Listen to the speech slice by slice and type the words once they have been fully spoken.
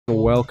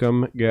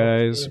Welcome,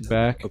 guys,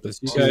 back. Hope I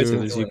see you guys.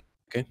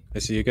 Okay, I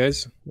see you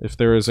guys. If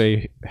there is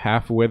a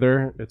half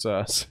wither, it's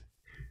us.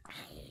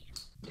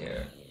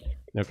 Yeah.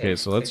 Okay,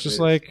 so let's just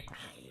like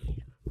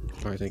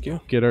Alright, thank you.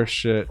 get our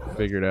shit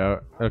figured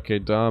out. Okay,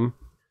 Dom,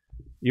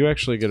 you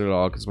actually get it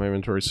all because my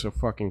inventory's so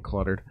fucking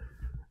cluttered.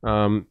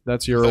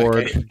 That's your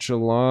reward.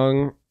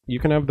 Geelong,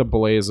 you can have the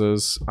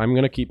blazes. I'm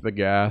gonna keep the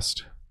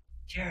gassed.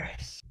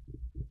 Yes.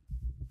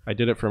 I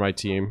did it for my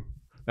team.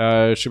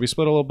 Should we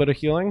split a little bit of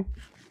healing?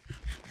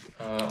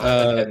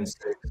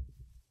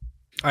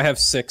 I have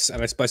 6,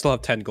 and I still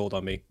have 10 gold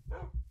on me.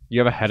 You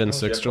have a head and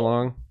 6,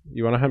 Geelong.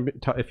 You want to have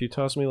if you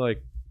toss me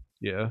like,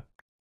 yeah.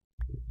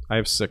 I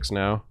have 6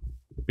 now,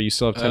 but you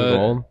still have 10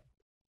 gold.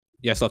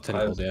 Yeah, I still have 10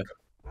 gold. Yeah.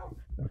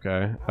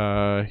 Okay.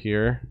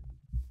 Here.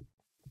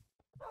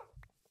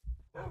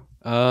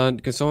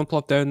 Can someone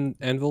plop down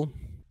anvil?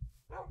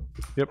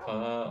 Yep.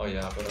 Oh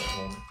yeah, I've got it at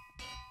home.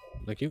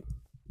 Thank you.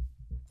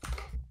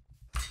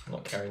 I'm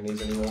not carrying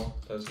these anymore.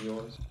 Those are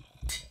yours.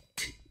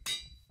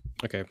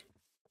 Okay.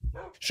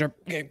 Sharp.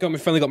 Okay,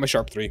 finally got my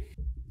sharp 3.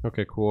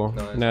 Okay, cool.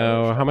 Nice.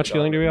 Now, how much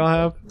healing do we all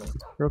have?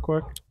 Real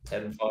quick.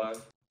 10 and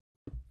 5.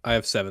 I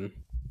have 7.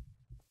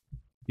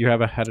 You have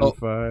a head and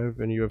 5,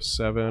 and you have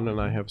 7, and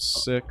I have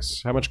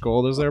 6. How much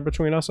gold is there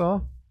between us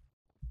all?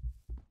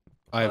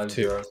 I have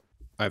 2. 0.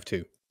 I have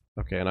 2.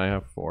 Okay, and I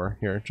have 4.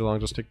 Here, Geelong,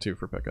 just take 2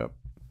 for pickup.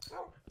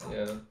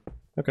 Yeah.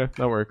 Okay,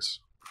 that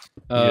works.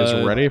 You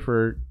guys ready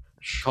for?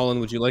 Colin,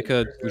 would you like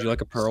a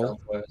pearl?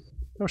 Southwest.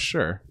 Oh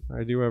sure,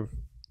 I do have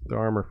the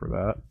armor for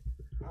that.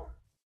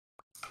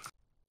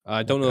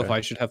 I don't know if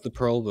I should have the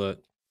pearl, but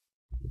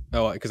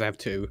because I have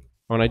 2.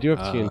 Oh, and I do have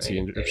TNT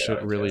yeah, if shit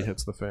okay. really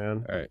hits the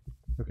fan. All right.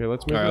 Okay,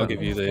 let's move All right, on. I'll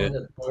give you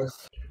the.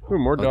 Ooh,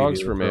 more I'll give dogs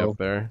you for the me pearl. up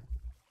there.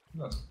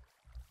 No.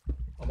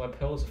 Oh, my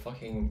pearls are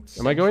fucking.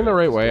 Am I going the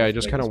right way? I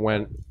just kind of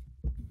went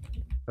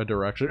a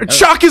direction.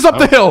 Chalk is up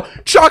the hill!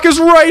 Chalk is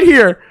right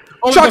here!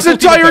 Oh, Chalk's there's a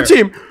full entire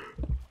team team!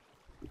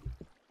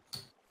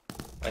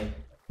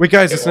 Wait,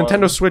 guys, it's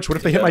Nintendo Switch. What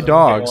if they hit my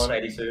dogs?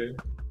 82.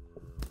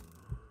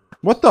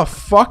 What the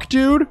fuck,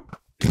 dude?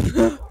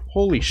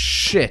 Holy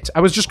shit. I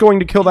was just going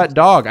to kill that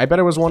dog. I bet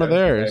it was one of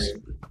theirs.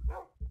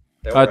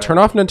 Turn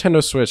off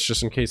Nintendo Switch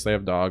just in case they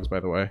have dogs, by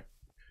the way.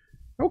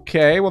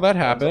 Okay, well that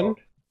happened.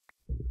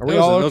 Are we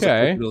all okay?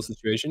 That was a little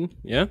situation.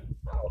 Yeah.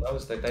 Oh, that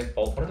was they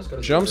both. Why don't I just go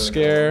to Jump 0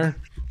 scare.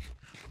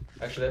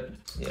 Actually,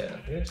 yeah,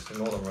 you just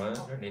ignore them, right? I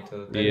don't need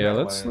to. Yeah,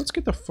 let's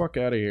get the fuck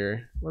out of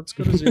here. Let's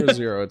go to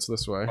 0-0. It's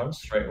this way. I'm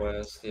straight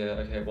west. Yeah.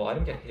 Okay. Well, I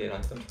didn't get hit. I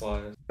hit them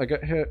twice. I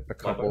got hit a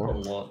My bow got a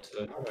couple. lot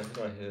too. Who did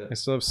I hit? I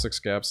still have 6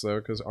 gaps though,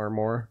 because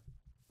armor.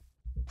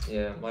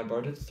 Yeah, my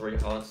bro did 3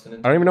 hearts. I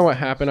don't even know what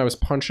happened. I was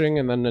punching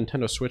and then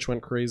Nintendo Switch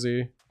went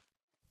crazy.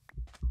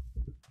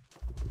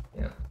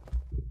 Yeah.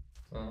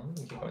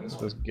 Keep going this way.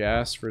 There's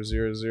gas for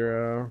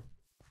 0-0.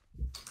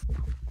 That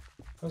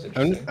was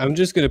interesting. I'm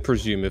just gonna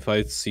presume if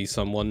I see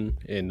someone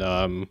in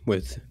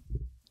with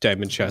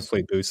diamond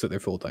chestplate boots that they're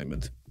full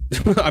diamond.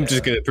 I'm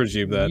just gonna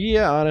presume that.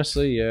 Yeah,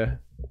 honestly, yeah.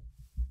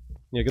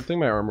 Yeah, good thing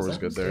my armor was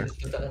good there.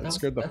 That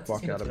scared the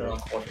fuck out of me.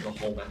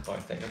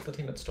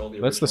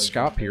 That's the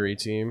Scott Peary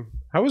team.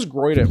 How is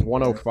Groyd at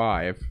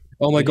 105?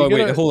 Oh my god,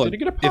 wait, hold on. Did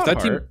he get a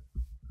pot heart?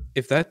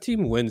 If that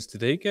team wins,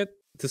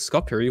 does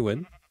Scott Perry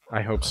win?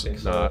 I hope so.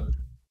 so. Not.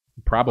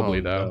 Probably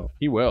Oh, though. no.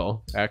 He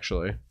will,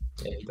 actually.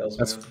 Yeah, he does,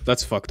 man.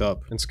 That's fucked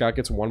up. And Scott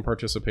gets 1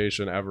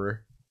 participation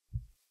ever.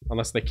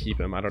 Unless they keep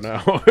him, I don't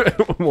know.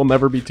 We'll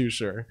never be too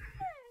sure.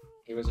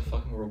 He was a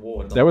fucking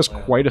reward. That was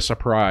quite a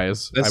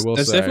surprise, I will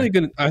say. Definitely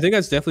gonna. I think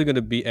that's definitely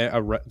gonna be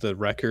the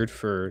record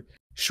for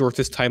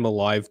shortest time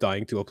alive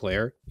dying to a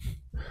player.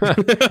 Just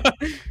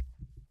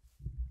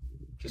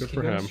Good keep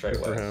for going him, straight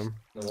good for west, him.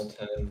 Then we'll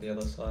turn the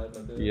other side.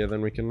 Maybe. Yeah,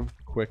 then we can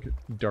quick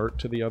dart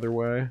to the other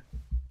way.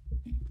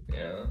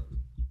 Yeah.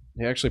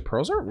 Yeah, actually,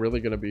 pros aren't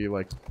really going to be,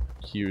 like,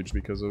 huge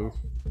because of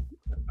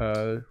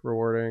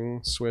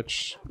rewarding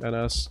Switch,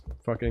 NS,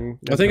 fucking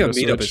I think a Nintendo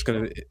meetup Switch. is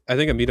gonna. I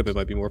think a meetup it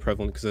might be more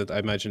prevalent because I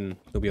imagine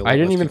there'll be a lot. I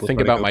didn't less even people think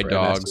trying to about go my for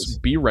dogs.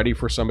 NSs. Be ready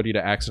for somebody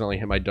to accidentally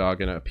hit my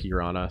dog and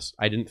appear on us.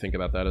 I didn't think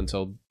about that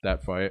until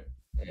that fight.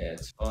 Yeah,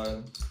 it's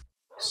fine.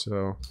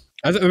 So.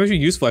 I'm actually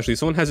useful. Actually,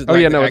 someone has it. Oh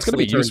like, yeah, no, it's gonna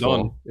be accidentally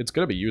turned useful. It's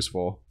gonna be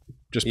useful.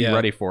 Just be Yeah.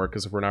 ready for it,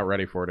 because if we're not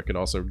ready for it, it could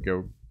also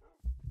go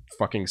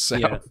fucking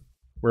south. Yeah.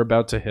 We're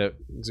about to hit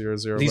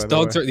 0-0.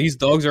 These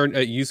dogs aren't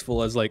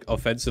useful as like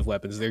offensive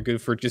weapons. They're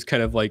good for just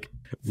kind of like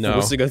No.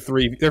 forcing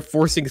They're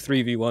forcing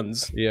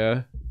 3v1s.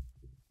 Yeah.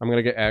 I'm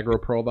gonna get aggro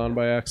pearled on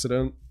by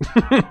accident.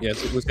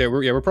 Yes,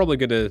 we're probably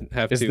gonna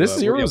have Is to. this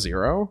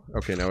 0-0?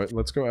 Okay, no.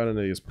 Let's go out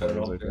into these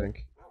plans. I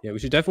think. Yeah, we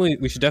should definitely.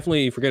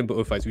 If we're getting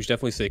bow fights, we should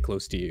definitely stay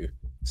close to you,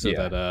 so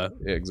Yeah, that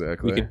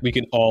exactly. we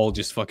can all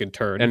just fucking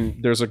turn.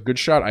 And there's a good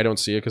shot. I don't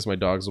see it because my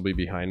dogs will be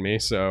behind me.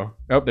 So,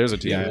 oh, there's a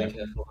team. Yeah. Really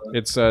careful, though.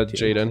 It's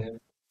Jaden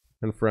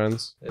and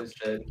friends. There's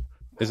Jade.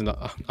 There's an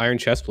iron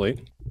chest plate.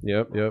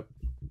 Yep, yep.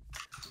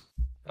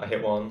 I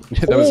hit one.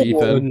 That was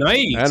Ethan.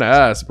 Nice.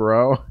 NS,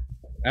 bro.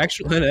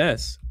 Actual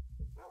NS.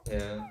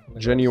 Yeah.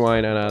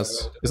 Genuine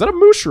NS. Is that a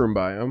mushroom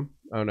biome?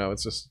 Oh no,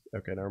 it's just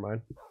okay. Never mind.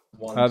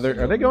 One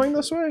to Are they going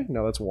this way?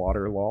 No, that's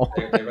water, lol.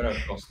 They went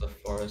across the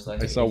forest.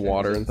 I saw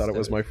water and thought it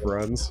was my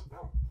friends.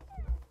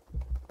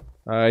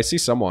 I see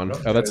someone.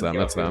 Oh, that's them,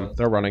 that's them.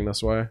 They're running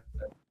this way.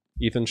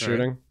 Ethan's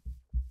shooting.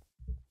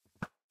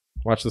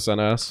 Watch this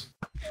NS.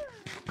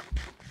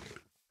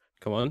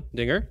 Come on,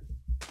 Dinger.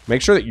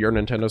 Make sure that your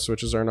Nintendo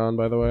Switches aren't on,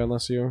 by the way,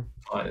 unless you...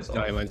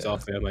 Yeah, mine's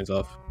off. Yeah, mine's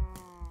off.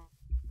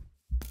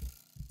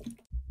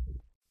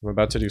 I'm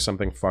about to do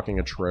something fucking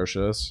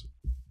atrocious.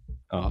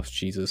 Oh,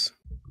 Jesus.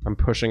 I'm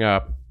pushing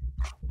up.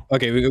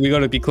 Okay, we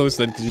gotta be close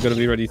then, because you gotta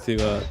be ready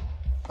to,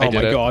 Oh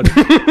my god.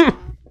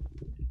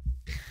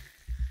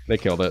 They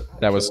killed it.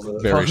 That was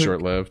very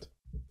short-lived.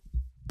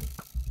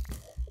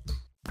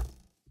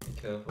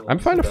 I'm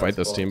fine to fight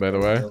this team, by the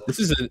way. This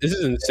is an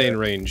insane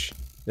range.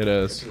 It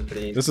is.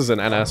 This is an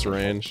NS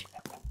range.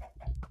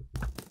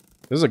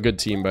 This is a good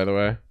team, by the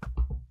way.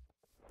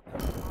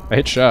 I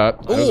hit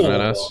shot. That was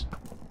an NS.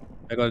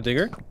 I got a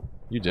Dinger?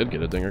 You did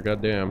get a Dinger,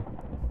 goddamn.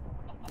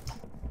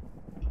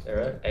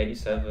 They're at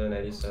 87,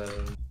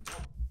 87.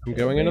 I'm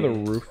going into the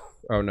roof.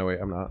 Oh, no, wait,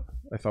 I'm not.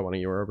 I thought one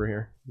of you were over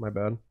here. My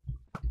bad.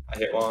 I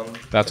hit one.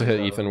 About to hit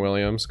Ethan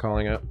Williams,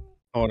 calling it.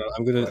 Oh no,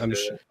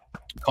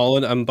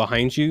 Colin, I'm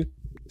behind you,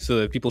 so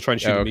that people try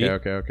and shoot me.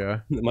 Okay.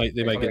 They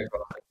might get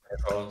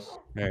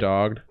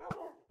dogged.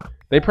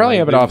 They probably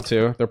have it off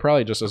too. They're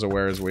probably just as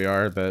aware as we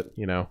are that,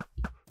 you know,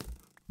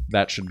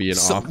 that should be an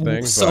off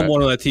thing.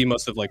 Someone on that team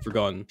must have like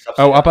forgotten.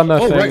 Oh, up on the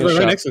thing.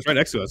 Right next to us. Right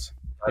next to us.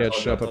 Yeah,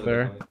 it's up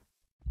there.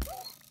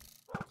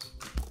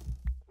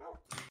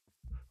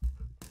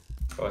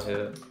 Oh, I hit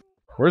it.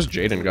 Where's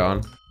Jaden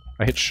gone?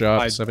 I hit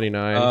shot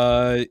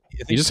 79.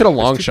 He just hit a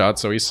long shot,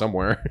 so he's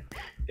somewhere.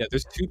 Yeah,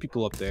 there's two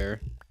people up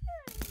there.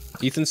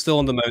 Ethan's still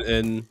on the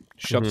mountain.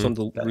 Shup's on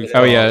the roof.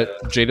 Oh yeah,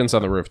 Jaden's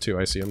on the roof too.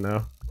 I see him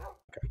now.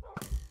 Okay.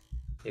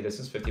 Yeah, this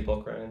is 50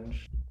 block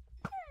range.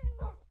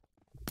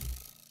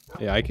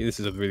 Yeah, this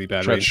is a really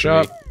bad range.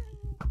 Shot.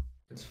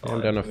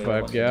 I'm down to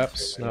 5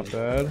 gaps. Not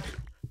bad.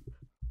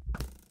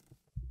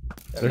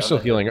 They're still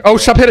healing. Oh,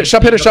 Shup hit it!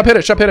 Shup hit it! Shup hit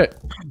it! Shup hit it!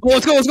 Oh,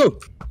 let's go! Let's go!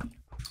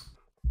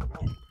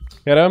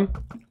 Hit him.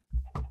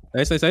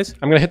 Nice.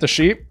 I'm gonna hit the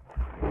sheep.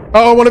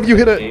 Oh, one of you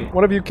hit it.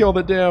 One of you killed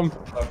it. Damn.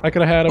 I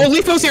could have had him. Oh,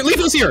 Lefo's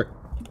here.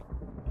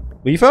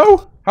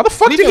 Lefo? How the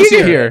fuck did he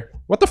get here?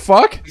 What the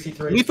fuck?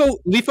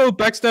 Lefo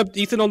backstabbed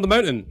Ethan on the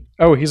mountain.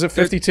 Oh, he's at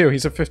 52.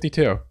 He's at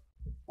 52.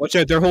 Watch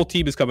out, their whole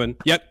team is coming.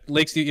 Yep,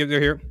 Lake's they're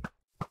here.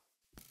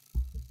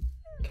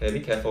 Okay, be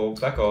careful.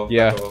 Back off.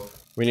 Yeah, back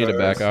off. We need to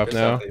back off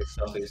now.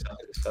 Southeast.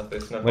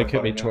 Lake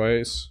hit me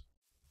twice.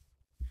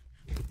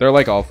 They're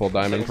like all full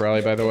diamond,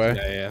 probably, by the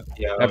way.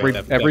 Yeah.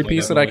 Every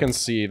piece that I can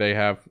see, they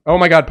have. Oh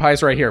my god,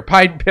 Pie's right here.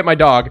 Pie hit my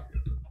dog.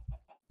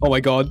 Oh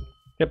my god.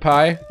 Hit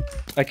Pie.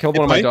 I killed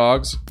one of my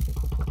dogs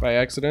by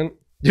accident.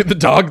 Dude, the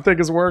dog thing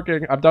is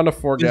working. I'm down to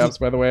 4 gaps,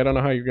 by the way. I don't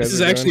know how you guys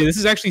are doing. This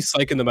is actually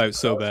psyching them out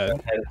so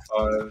bad.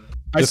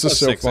 This is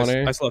so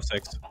funny. I still have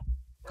 6.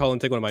 Colin,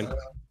 take one of mine.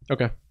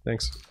 Okay,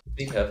 thanks.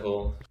 Be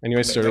careful. Anyway,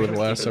 I started with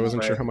less. I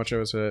wasn't sure how much I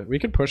was hit. We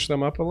could push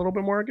them up a little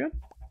bit more again,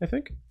 I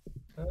think.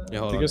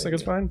 Yeah, do you guys think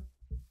it's fine?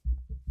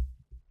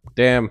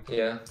 Damn.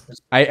 Yeah.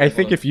 I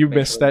think if you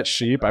missed that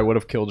sheep, I would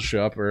have killed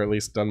Shup or at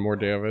least done more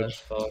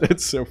damage.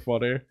 It's so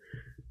funny.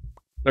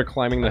 They're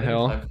climbing the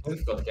hill.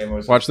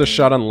 Watch this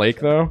shot on Lake,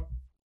 though.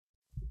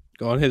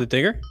 Go on, hit the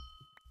Digger.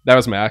 That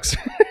was Max.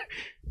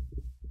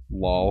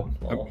 Lol.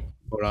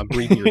 I'm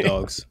breeding your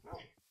dogs.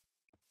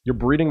 You're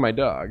breeding my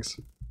dogs.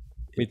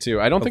 Me too.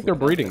 I don't think they're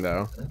breeding,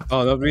 though.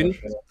 Oh, no breeding?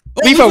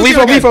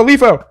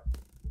 Lefo!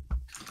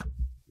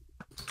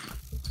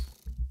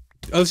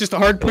 Oh, it's just a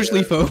hard push,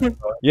 Lefo.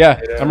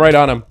 Yeah, I'm right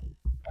on him.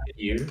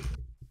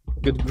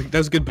 Good. That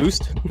was a good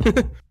boost.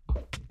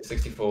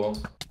 64.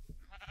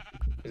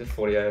 He's at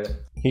 48.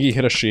 He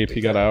hit a sheep.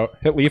 He got out.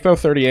 Hit Lefo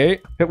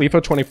 38. Hit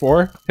Lefo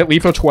 24. Hit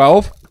Lefo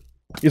 12.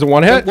 He's a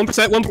 1 hit.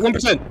 1%.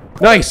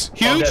 1%. Nice.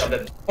 Huge. I'm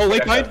dead. Oh,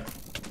 Lake died.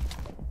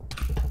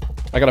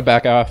 I gotta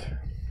back off.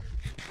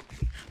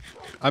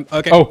 I'm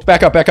okay. Oh,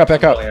 back up.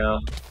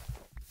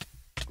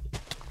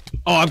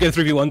 Oh, I'm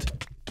getting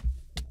 3v1'd.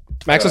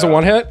 Max is a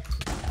 1 hit.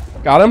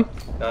 Got him.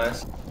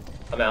 Nice.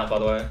 I'm out, by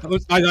the way.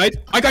 I died.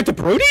 I got to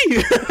Brody.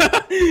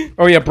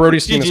 Oh yeah,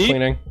 Brody's team is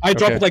cleaning. I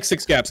dropped like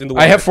 6 gaps in the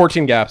water. I have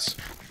 14 gaps.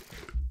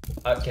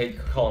 Okay,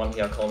 Colin, I'm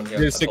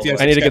here.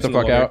 I need to get the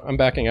fuck out. I'm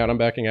backing out.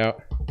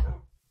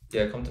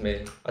 Yeah, come to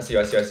me. I see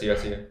you.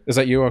 Is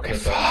that you? Okay.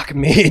 Fuck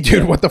me,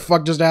 dude. What the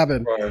fuck just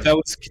happened?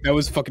 That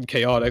was fucking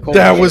chaotic.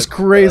 That was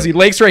crazy.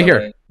 Lake's right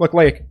here. Look,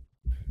 Lake.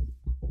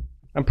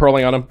 I'm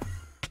proling on him.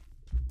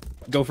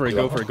 Go for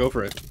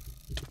it.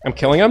 I'm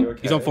killing him.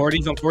 Okay? He's on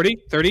 40.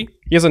 30.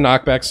 He has a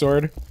knockback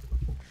sword.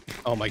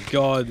 Oh my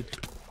god.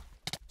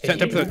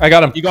 I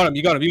got him. You got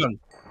him.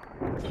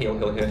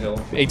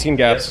 Heal. 18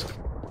 gaps.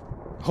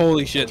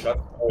 Holy shit.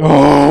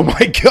 Oh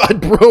my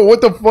god, bro.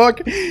 What the fuck?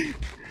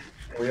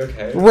 Are we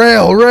okay?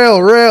 Rail.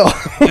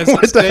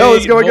 What the hell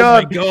is going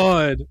on? Oh my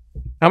god.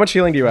 How much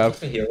healing do you have?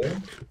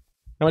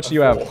 How much do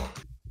you have? 4.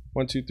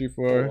 1, 2, 3,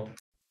 4.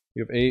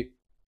 You have 8.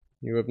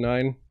 You have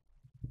 9.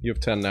 You have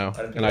 10 now.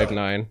 And I have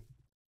 9.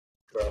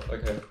 Well,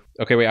 okay.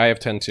 Okay, wait, I have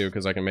 10 too,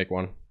 because I can make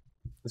one.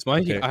 Is my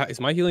Okay. is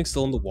my healing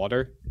still in the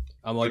water?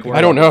 I'm like, I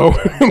don't know.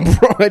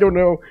 Bro, I don't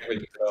know.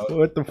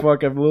 What the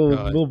fuck? I'm a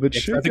little bit Yeah,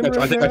 shaken I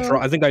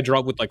right think I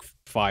dropped with like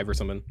 5 or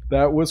something.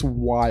 That was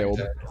wild.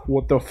 Okay.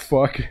 What the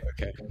fuck?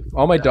 Okay.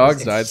 All my That dogs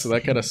was died, so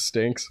that kind of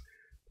stinks.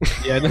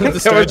 Yeah, the That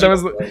was strategy,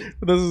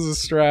 this is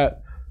a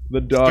strat.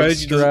 The dog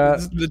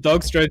strat. the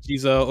dog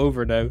strategy's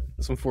over now.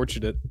 It's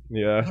unfortunate.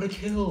 Yeah. How to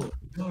kill?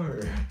 No.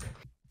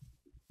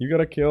 You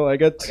got a kill. I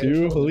got I got 2.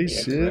 killed Holy at the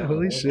end shit. of Holy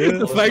round. shit.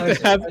 The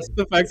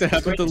fact that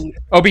happened to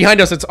Oh,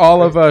 behind us. It's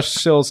all of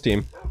Shill's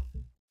team.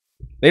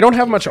 They don't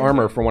have much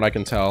armor from what I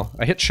can tell.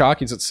 I hit Shock.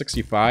 He's at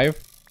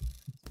 65.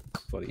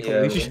 Buddy, Yeah,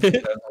 holy we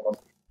shit.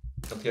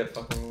 don't get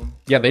fucking...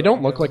 Yeah, they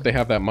don't look like they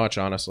have that much,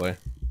 honestly.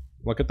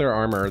 Look at their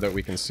armor that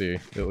we can see,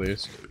 at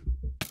least.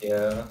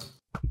 Yeah.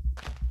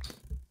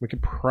 We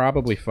could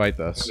probably fight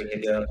this. I've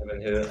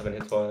been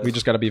hit twice. We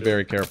just gotta be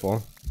very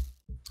careful.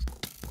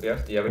 We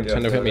have to, yeah, we do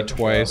Nintendo have to hit me go there for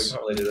twice. sure.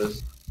 We can't really do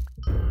this.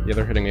 Yeah,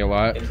 they're hitting me a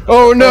lot.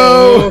 Oh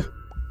no!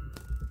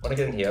 Wanna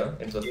get in here?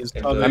 Into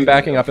the, I'm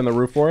backing up in the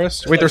roof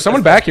forest. Wait, there's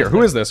someone back here.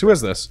 Who is this? Who is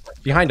this?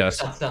 Behind us.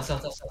 South. Go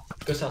south,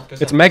 go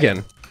south. It's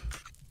Megan.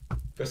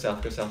 Go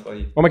south,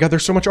 buddy. Oh my god,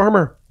 there's so much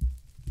armor.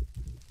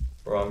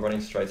 Bro, I'm running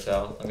straight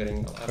south. I have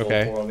all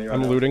Okay, 4 on me right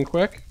I'm now. looting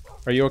quick.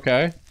 Are you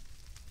okay?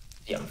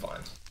 Yeah, I'm fine.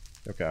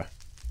 Okay.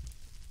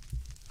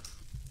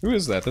 Who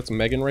is that? That's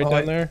Megan right Oh,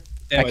 down there?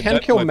 Damn, I can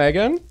died- kill my-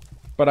 Megan,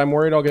 but I'm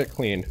worried I'll get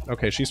cleaned.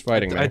 Okay, she's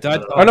fighting me. I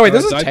died. Oh no, wait,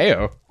 this is I died-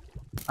 Teo.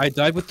 I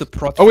died with the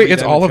prot. Oh wait, 3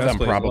 it's all of damage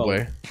them chestplate as well.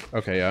 probably.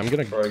 Okay, yeah, I'm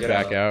gonna Bro, get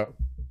back out.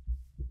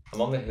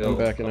 I'm on the hill.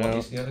 backing I'm on out.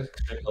 these, you know, the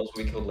extreme hills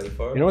where we killed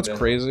Lefo? You know what's Yeah.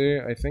 crazy?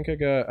 I think I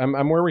got.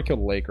 I'm where we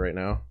killed Lake right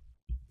now.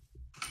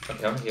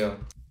 Okay, I'm here.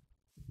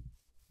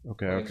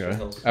 Okay, On the extreme okay.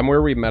 hills. I'm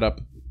where we met up,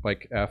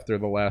 like after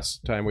the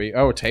last time we.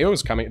 Oh,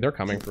 Teo's coming. They're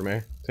coming for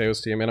me.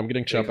 Teo's team, and I'm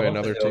getting shot by Come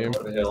off the another hill, team.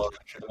 come off the hill, I'll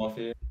shoot them off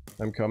you.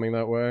 I'm coming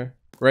that way.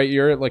 Right,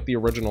 you're at like the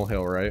original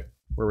hill, right?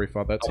 Where we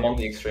fought that I'm on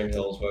team. the extreme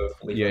hills where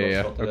Lefo Yeah, got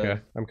yeah, shot to okay. death.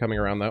 I'm coming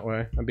around that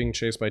way. I'm being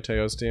chased by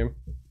Teo's team.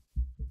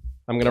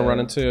 I'm gonna Yeah. run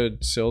into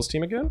Sill's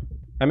team again.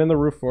 I'm in the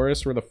roof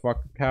forest where the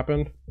fuck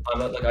happened. I'm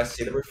not, like, I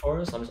see the roof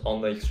forest, I'm just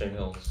on the extreme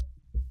hills.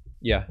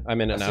 Yeah, I'm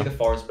in it I see now. the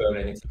forest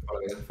burning, it's in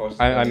front of me. The forest is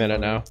I'm burning in it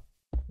front now.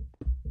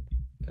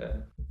 of me. Okay.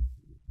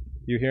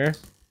 You here?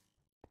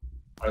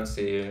 I don't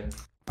see you.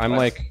 I'm Nice.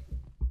 like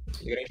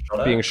You're getting shot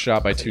at? being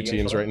shot by I see 2 you getting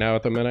teams shot right at. now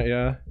at the minute,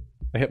 yeah.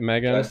 I hit Yeah, I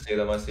Megan. see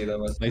them, I see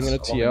them. I'm gonna on the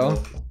TL.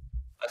 hill.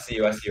 I see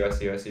you. I'm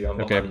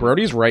Okay, behind you.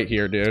 Brody's right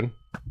here, dude.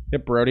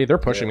 Hit Brody. They're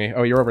pushing me.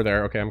 Oh, you're over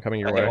there. Okay, I'm coming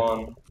your I hit way.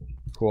 one.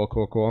 Cool,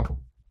 cool, cool.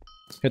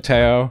 Hit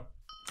Teo.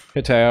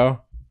 Hit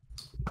Teo.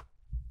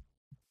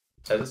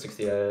 Ted's at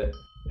 68.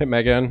 Hit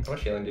Megan. How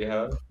much healing do you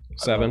have? I have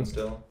 7. none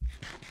still.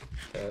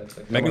 Okay, it's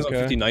like Megan's Okay.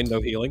 on 59, no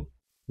healing.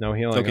 No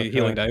healing. Okay,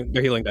 healing down.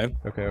 They're healing down.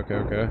 Okay, okay,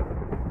 okay.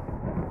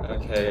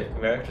 Okay,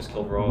 Merrick just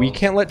killed Roll. We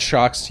can't let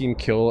Shock's team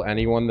kill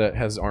anyone that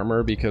has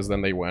armor because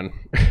then they win.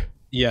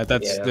 Yeah,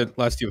 that's Yeah. the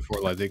last team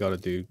before live. They gotta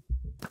do.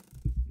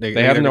 They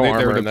have no they're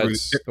armor, in and a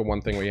that's the one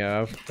thing we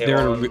have. Hit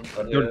they're- one, they're-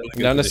 got they're- hit.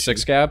 Down to position.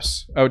 6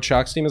 gaps. Oh,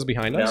 Shock's team is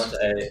behind Down us?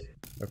 to 8.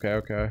 Okay,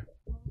 okay.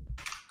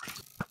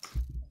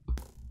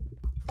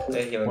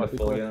 They're healing What, the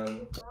full people?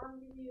 again.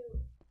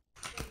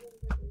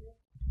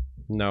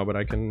 No, but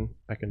I can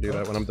do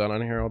that when I'm done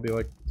on here. I'll be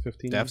like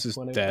 15, Daps is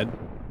 20. dead.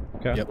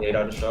 Okay. Yep. Yeah,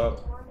 down to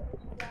shop.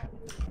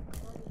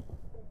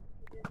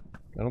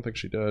 I don't think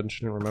she did.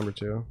 She didn't remember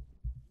to.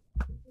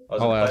 I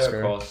was I'll a ask player her.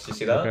 across. You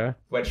see that? Okay.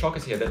 Wait, Shock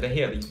is here. They're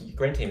here. The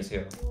green team is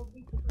here.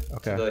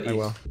 Okay, To the I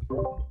will.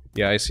 east.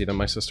 Yeah, I see them.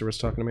 My sister was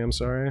talking to me. I'm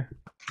sorry.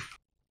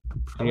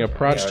 You know, Okay,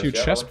 Proj yeah, 2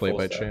 yeah, I chest like plate 4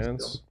 by stacks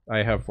chance. still.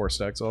 I have 4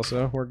 stacks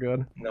also. We're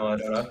good. No, I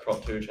don't have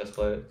prop 2 chest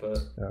plate, but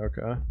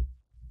Okay.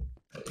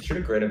 shoot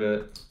a green a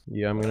bit.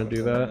 Yeah, I'm gonna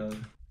do that.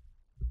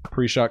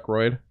 Pre-shot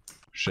groid.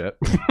 Shit.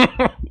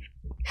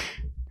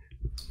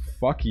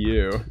 Fuck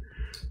you.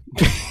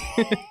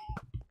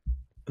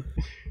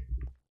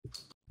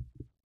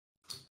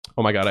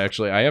 Oh my god,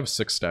 I have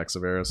 6 stacks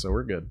of arrows, so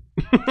we're good.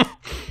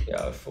 Yeah,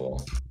 I have 4.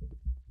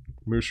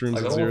 Mushrooms I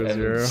at got all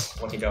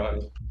 0-0. What you got?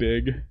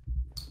 Big.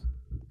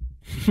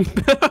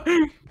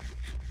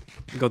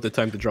 Got the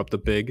time to drop the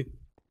big.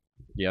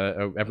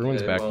 Yeah,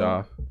 everyone's Yeah, backed well-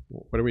 off.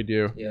 What do we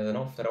do? Yeah, they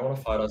don't want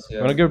to fight us here.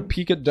 I'm gonna go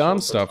peek at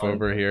Dom's So stuff fun.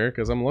 over here,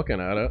 because I'm looking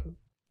at it.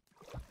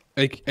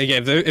 Like,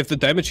 again, if the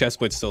diamond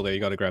chestplate's still there, you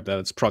gotta grab that.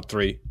 It's prot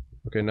 3.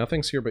 Okay,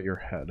 nothing's here but your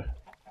head.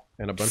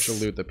 And a bunch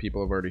of loot that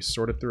people have already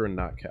sorted through and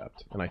not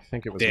kept. And I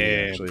think it was me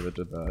Damn. actually that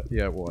did that.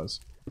 Yeah, it was.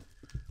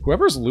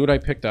 Whoever's loot I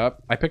picked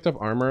up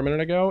armor a minute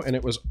ago, and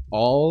it was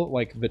all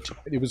like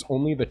it was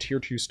only the tier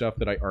 2 stuff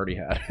that I already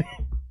had.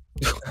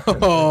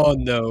 Oh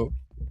no!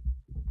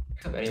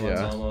 Have anyone's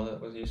Yeah. armor that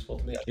was useful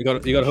to me? You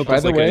gotta hope By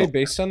it's the like way, a-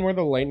 based on where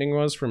the lightning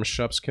was from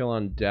Shup's kill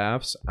on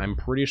Daffs, I'm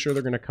pretty sure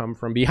they're gonna come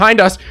from behind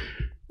us.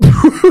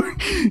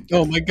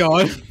 Oh my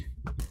god!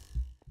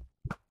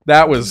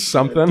 That was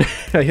something.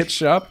 I hit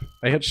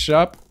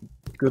Shup.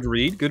 Good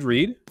read. Good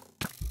read.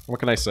 What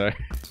can I say?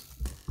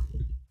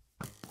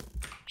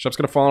 Shup's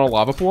gonna fall in a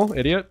lava pool,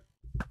 idiot.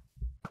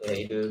 Yeah, Yeah,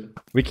 he did.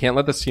 We can't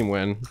let this team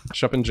win.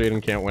 Shup and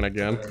Jaden can't win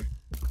again. Yeah.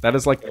 That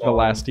is like the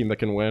last team that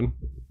can win.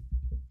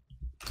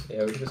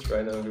 Yeah, we can just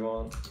drain them if we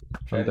want.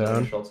 I'm Drain them down.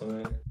 and shots on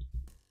me.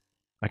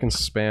 I can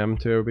spam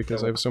too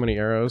because I have so many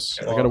arrows.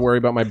 Yeah, I gotta worry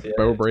about my yeah.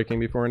 bow breaking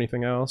before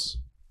anything else.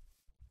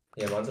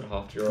 Yeah, mine's at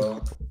half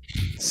draw.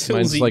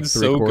 Sil's like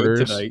eating 3/4.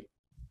 good tonight.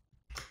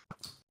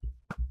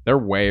 They're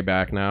way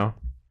back now.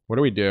 What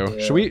do we do?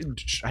 Yeah. Should we?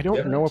 I don't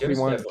Yeah, know if we Jim's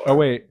want. dead, Oh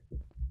wait,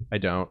 I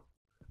don't.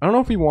 I don't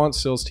know if we want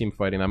Sil's team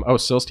fighting them. Oh,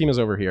 Sil's team is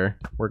over here.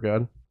 We're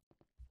good.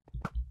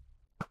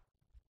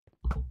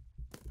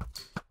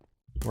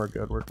 We're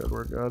good. We're good.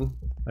 We're good.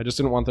 I just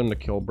didn't want them to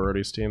kill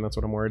Brody's team. That's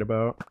what I'm worried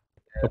about.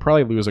 They'll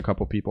probably lose a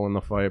couple people in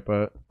the fight,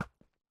 but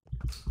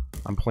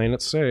I'm playing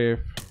it safe.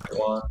 Hit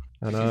one.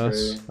 And Two,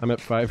 us. three. I'm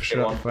at 5 Hit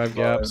one, 5 five.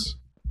 gaps.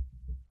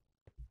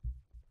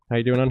 How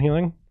you doing on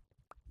healing?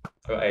 I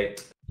got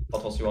 8.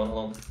 I'll toss you one.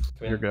 Hold on. Come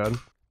You're here. good.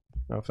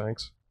 No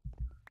thanks.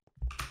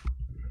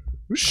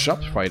 Who's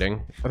Shup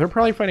fighting? Oh, they're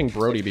probably fighting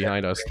Brody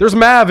behind us. There's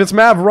Mav! It's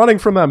Mav running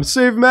from them!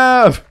 Save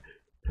Mav!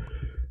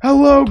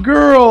 Hello,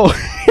 girl!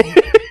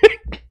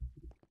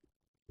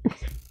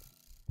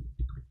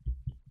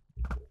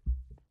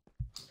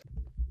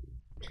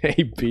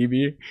 Hey,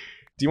 BB.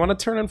 Do you want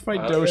to turn and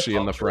fight Doshi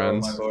and the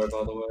friends? My board,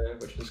 by the way,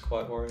 which is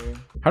quite worrying.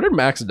 How did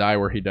Max die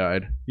where he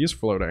died? He's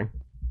floating.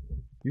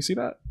 You see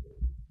that?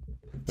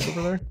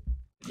 Over there?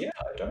 Yeah,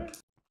 I don't.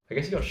 I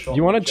guess he got shot.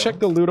 You want to with check jump.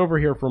 the loot over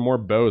here for more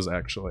bows,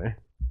 actually.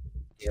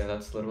 Yeah,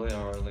 that's literally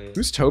our only.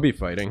 Who's Toby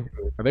fighting?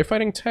 Are they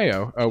fighting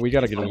Teo? Oh, we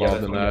gotta get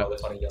involved in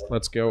that.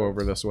 Let's go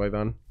over this way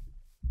then.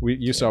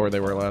 You saw where they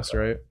were last,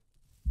 right?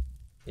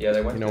 Yeah,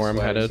 they went. You know this where I'm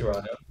way. headed? They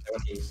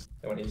went east.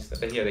 They went east.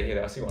 They're here. They're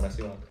here. I see one. I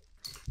see one.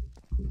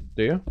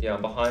 Do you? Yeah,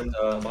 I'm behind.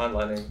 Behind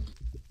landing.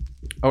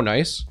 Oh,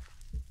 nice.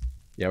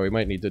 Yeah, we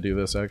might need to do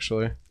this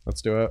actually.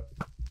 Let's do it.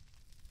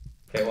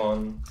 Hit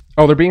one.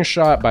 Oh, they're being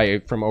shot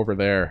from over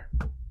there.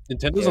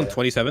 Nintendo's Yeah. on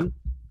 27.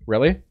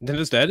 Really?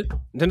 Nintendo's dead.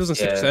 Nintendo's on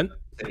 6%.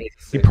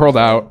 He pearled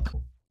out.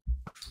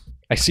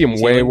 I see him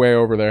Is way, he like- way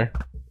over there.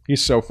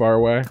 He's so far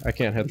away. I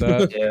can't hit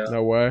that. Yeah.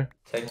 No way.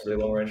 Taking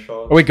really long range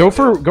shot. Oh wait, go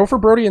for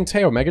Brody and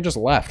Teo. Mega just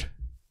left.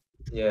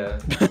 Yeah.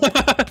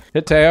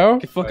 Hit Teo.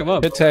 Fuck him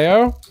up. Hit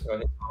Teo.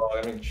 Oh,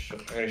 I'm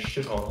gonna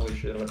shit on. Holy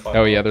shit! I'm at 5.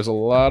 Oh yeah, there's a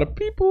lot of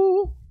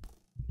people.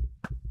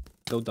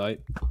 Don't die.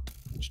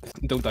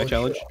 Don't die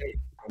challenge.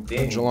 I'm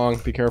ding. Geelong,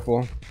 be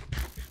careful.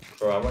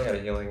 Bro, I'm running out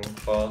of healing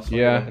fast.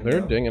 Yeah,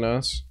 they're dinging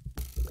us.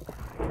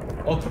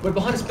 Oh, we're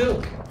behind us,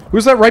 Bill.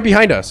 Who's that right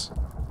behind us?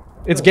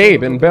 It's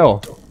Gabe and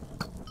Bill.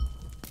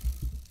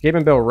 Gabe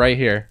and Bill right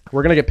here.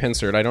 We're gonna get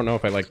pincered. I don't know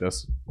if I like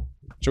this.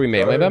 Should we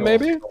melee them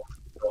maybe?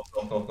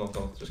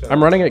 No. Just go.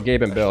 I'm running at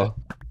Gabe and Bill.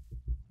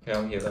 Okay,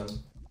 I'm here then.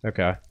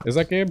 Okay. Is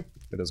that Gabe?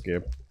 It is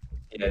Gabe.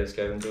 Yeah, just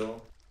Gabe and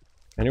Bill.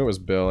 I knew it was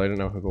Bill. I didn't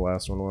know who the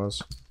last one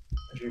was.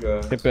 Where'd you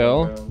go? Hit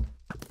Bill.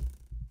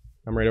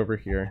 I'm right over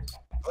here.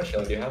 How much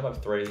healing do you have? I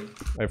have 3.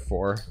 I have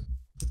 4.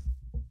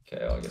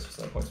 Okay, well, I guess there's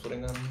no point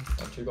splitting them.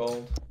 I have 2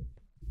 gold.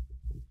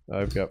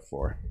 I've got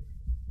 4.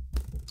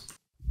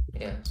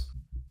 Yeah.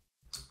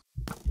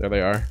 There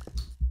they are.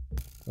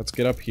 Let's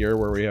get up here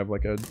where we have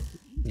like a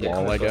Yeah,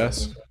 wall, I kinda guess.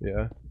 stuff.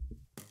 Yeah.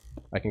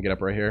 I can get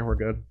up right here. We're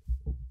good.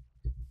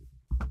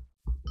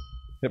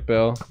 Hit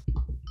Bill.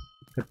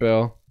 Hit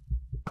Bill.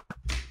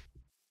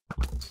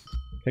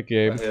 Hit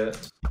Gabe. I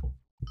hit.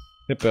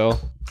 Hit Bill.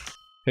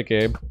 Hit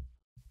Gabe.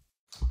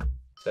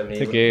 70.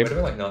 Hit Gabe. We're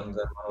doing like nothing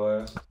that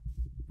way.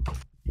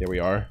 Yeah, we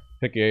are.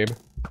 Hit Gabe.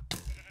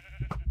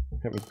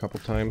 Hit me a couple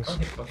times. Oh,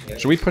 hit fucking Gabe.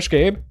 Should we push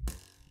Gabe?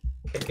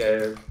 Hit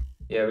Gabe.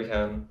 Yeah, we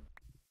can.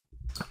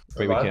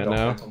 Wait, we Revive can't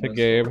now. knockback on Hit this.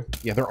 Gabe.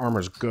 Yeah, their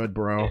armor's good,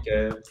 bro. Hit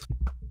Gabe.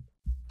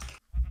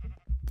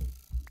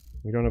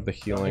 We don't have the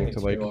healing to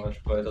like... Too much,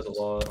 but it does a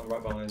lot. I'm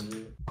right behind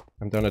you.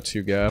 I'm down to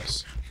 2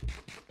 gaps.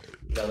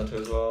 Down the 2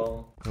 as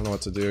well. I don't know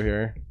what to do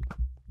here.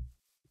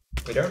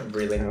 We don't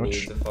really Ouch.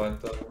 need to fight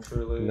them,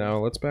 truly.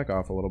 No, let's back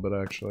off a little bit,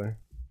 actually.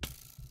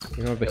 We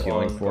don't have the Hit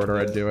healing one, for it, or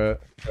I'd do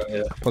it. Go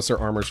ahead. Plus their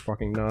armor's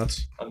fucking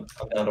nuts. I'm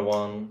down to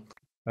 1.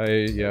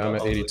 Yeah, I'm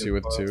at I'll 82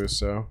 with do 2,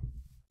 so...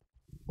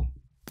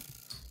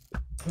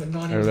 I'm at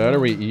 91. Either that or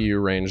we EU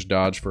range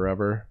dodge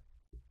forever.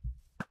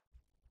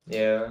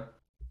 Yeah.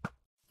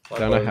 My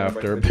Down a bow's half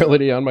not very good.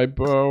 durability on my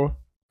bow.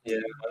 Yeah,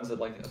 mine's at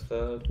like a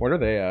 3rd. What are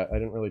they at? I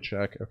didn't really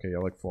check. Okay, yeah,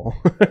 like full.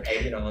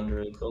 80 and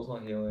 100. Bill's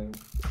not healing.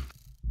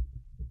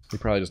 He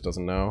probably just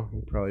doesn't know.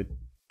 He probably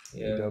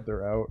Yeah. doubt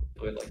they're out.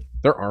 But like,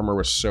 Their armor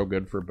was so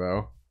good for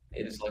bow.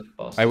 it is like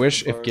busted. I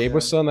wish if for Gabe it.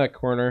 was still in that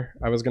corner,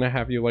 I was gonna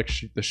have you like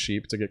shoot the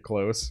sheep to get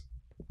close.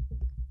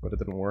 But it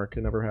didn't work.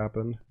 It never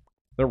happened.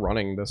 They're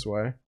running this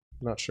way.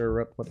 Not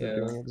sure what they're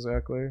Yeah. doing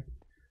exactly.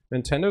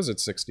 Nintendo's at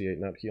 68,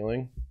 not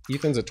healing.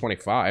 Ethan's at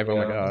 25. Oh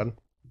my Yeah. god.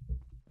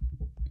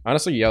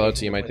 Honestly, yellow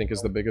team I think is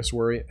the biggest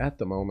worry at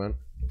the moment.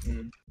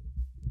 Mhm.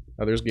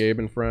 Oh, there's Gabe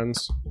and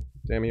friends.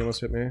 Damn, he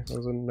almost hit me. That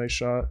was a nice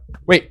shot.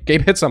 Wait,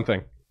 Gabe hit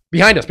something.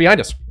 Behind us, behind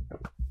us.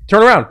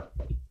 Turn around.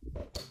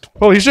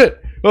 Holy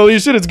shit. Holy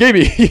shit, it's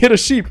Gaby. He hit a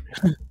sheep.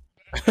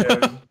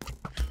 Yeah.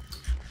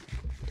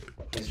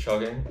 He's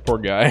chugging. Poor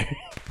guy.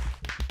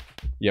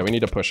 Yeah, we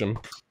need to push him.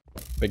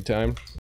 Big time.